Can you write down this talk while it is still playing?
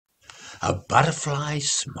A butterfly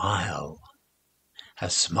smile. A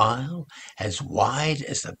smile as wide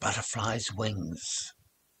as the butterfly's wings.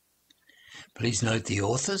 Please note the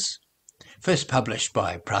authors. First published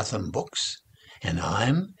by Pratham Books, and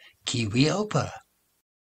I'm Kiwi Opa.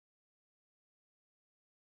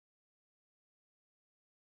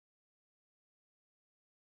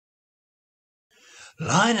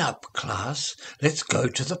 Line up, class. Let's go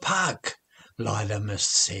to the park, Lila Miss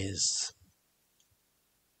says.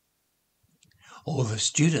 All the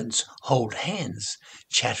students hold hands,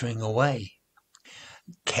 chattering away.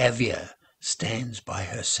 Caviar stands by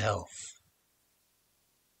herself.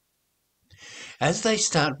 As they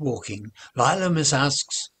start walking, Lila Miss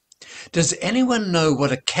asks, "Does anyone know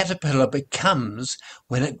what a caterpillar becomes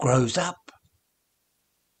when it grows up?"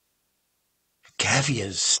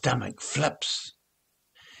 Caviar's stomach flips.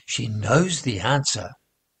 She knows the answer.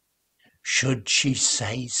 Should she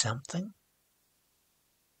say something?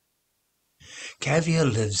 Caviar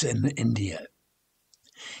lives in India.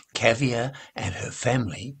 Caviar and her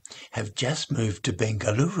family have just moved to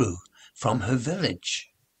Bengaluru from her village.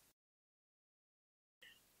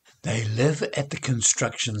 They live at the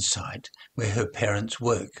construction site where her parents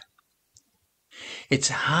work. It's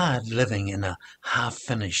hard living in a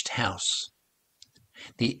half-finished house.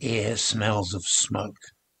 The air smells of smoke.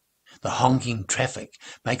 The honking traffic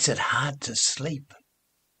makes it hard to sleep.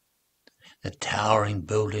 The towering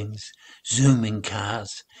buildings, zooming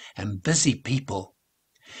cars, and busy people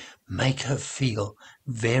make her feel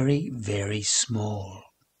very, very small.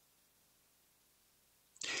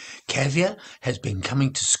 Caviar has been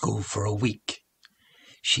coming to school for a week.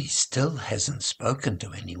 She still hasn't spoken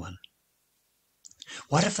to anyone.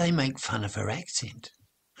 What if they make fun of her accent?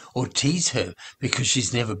 Or tease her because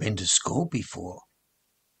she's never been to school before?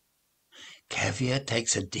 Caviar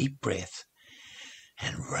takes a deep breath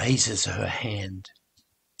and raises her hand.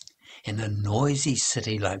 In a noisy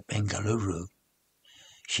city like Bengaluru,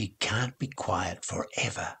 she can't be quiet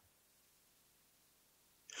forever.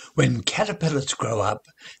 When caterpillars grow up,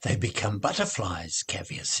 they become butterflies,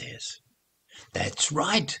 Caviar says. That's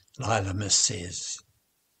right, Lila Miss says.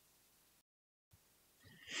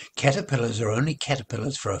 Caterpillars are only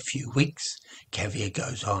caterpillars for a few weeks, Caviar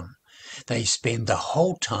goes on. They spend the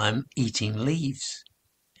whole time eating leaves.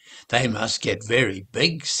 They must get very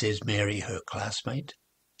big, says Mary, her classmate.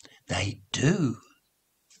 They do.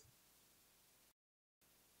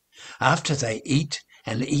 After they eat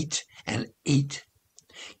and eat and eat,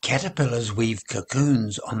 caterpillars weave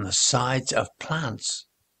cocoons on the sides of plants.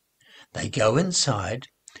 They go inside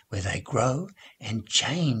where they grow and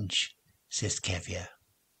change, says Caviar.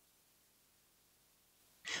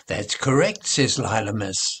 That's correct, says Lila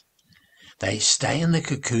Miss. They stay in the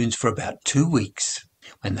cocoons for about 2 weeks.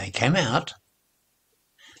 When they come out,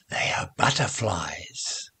 they are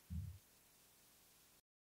butterflies.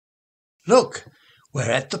 Look, we're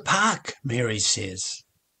at the park, Mary says.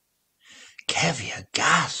 Caviar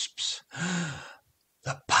gasps.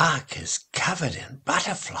 The park is covered in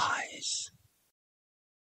butterflies.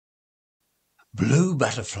 Blue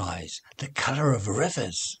butterflies, the colour of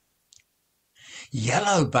rivers.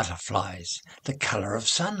 Yellow butterflies, the colour of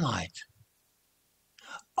sunlight.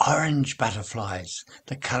 Orange butterflies,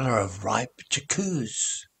 the colour of ripe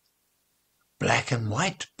chickoos. Black and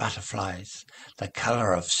white butterflies, the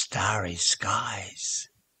colour of starry skies.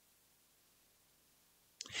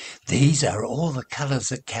 These are all the colours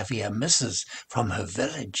that Caviar misses from her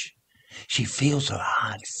village. She feels her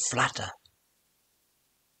heart flutter.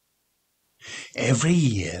 Every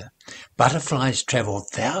year, butterflies travel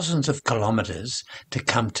thousands of kilometres to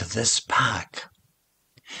come to this park.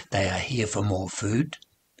 They are here for more food,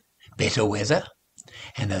 better weather,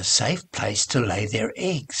 and a safe place to lay their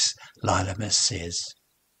eggs, Lila Miss says.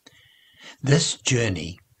 This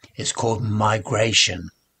journey is called migration.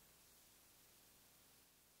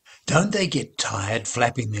 Don't they get tired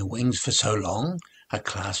flapping their wings for so long? A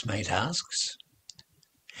classmate asks.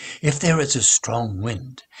 If there is a strong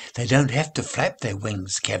wind, they don't have to flap their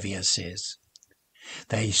wings, Caviar says.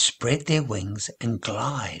 They spread their wings and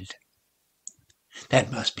glide.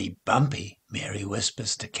 That must be bumpy, Mary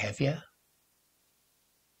whispers to Caviar.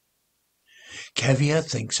 Caviar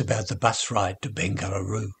thinks about the bus ride to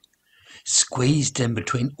Bengaluru, squeezed in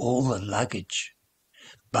between all the luggage,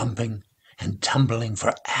 bumping and tumbling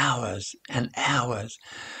for hours and hours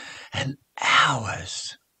and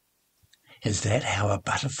hours. Is that how a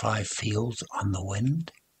butterfly feels on the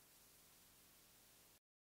wind?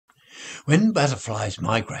 When butterflies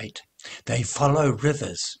migrate, they follow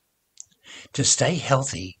rivers. To stay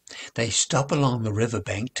healthy, they stop along the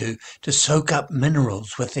riverbank to soak up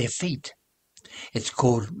minerals with their feet. It's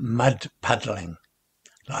called mud puddling,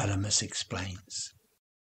 Lila Miss explains.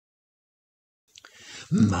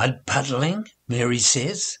 Mud puddling, Mary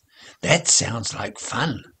says. That sounds like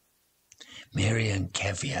fun. Mary and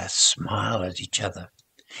Caviar smile at each other.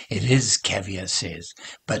 It is, Caviar says,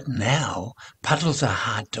 but now puddles are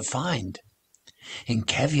hard to find. In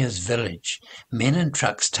Caviar's village, men and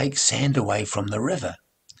trucks take sand away from the river.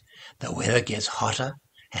 The weather gets hotter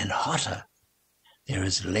and hotter. There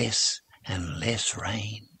is less and less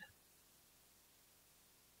rain.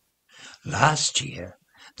 Last year,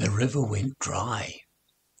 the river went dry.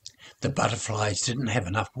 The butterflies didn't have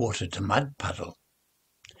enough water to mud puddle.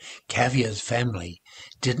 Caviar's family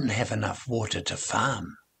didn't have enough water to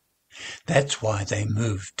farm. That's why they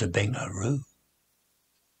moved to Bengaroo.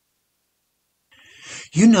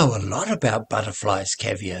 You know a lot about butterflies,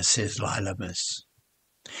 Caviar, says Lila Miss.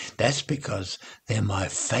 That's because they're my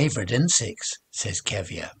favourite insects, says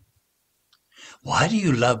Caviar. Why do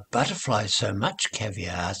you love butterflies so much,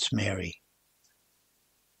 Caviar, asks Mary.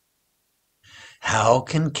 How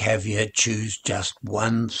can Caviar choose just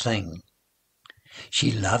one thing?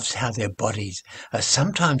 She loves how their bodies are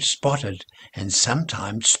sometimes spotted and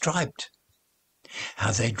sometimes striped,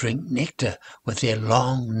 how they drink nectar with their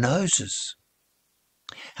long noses,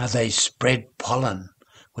 how they spread pollen,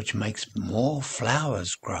 which makes more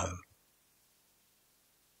flowers grow.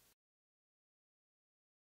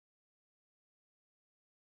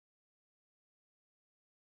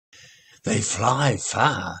 They fly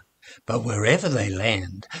far, but wherever they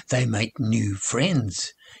land, they make new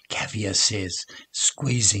friends, Caviar says,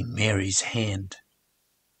 squeezing Mary's hand.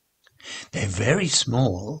 They're very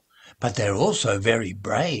small, but they're also very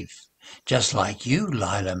brave, just like you,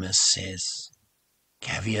 Lila Miss says.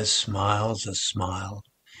 Caviar smiles a smile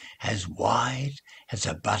as wide as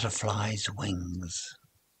a butterfly's wings.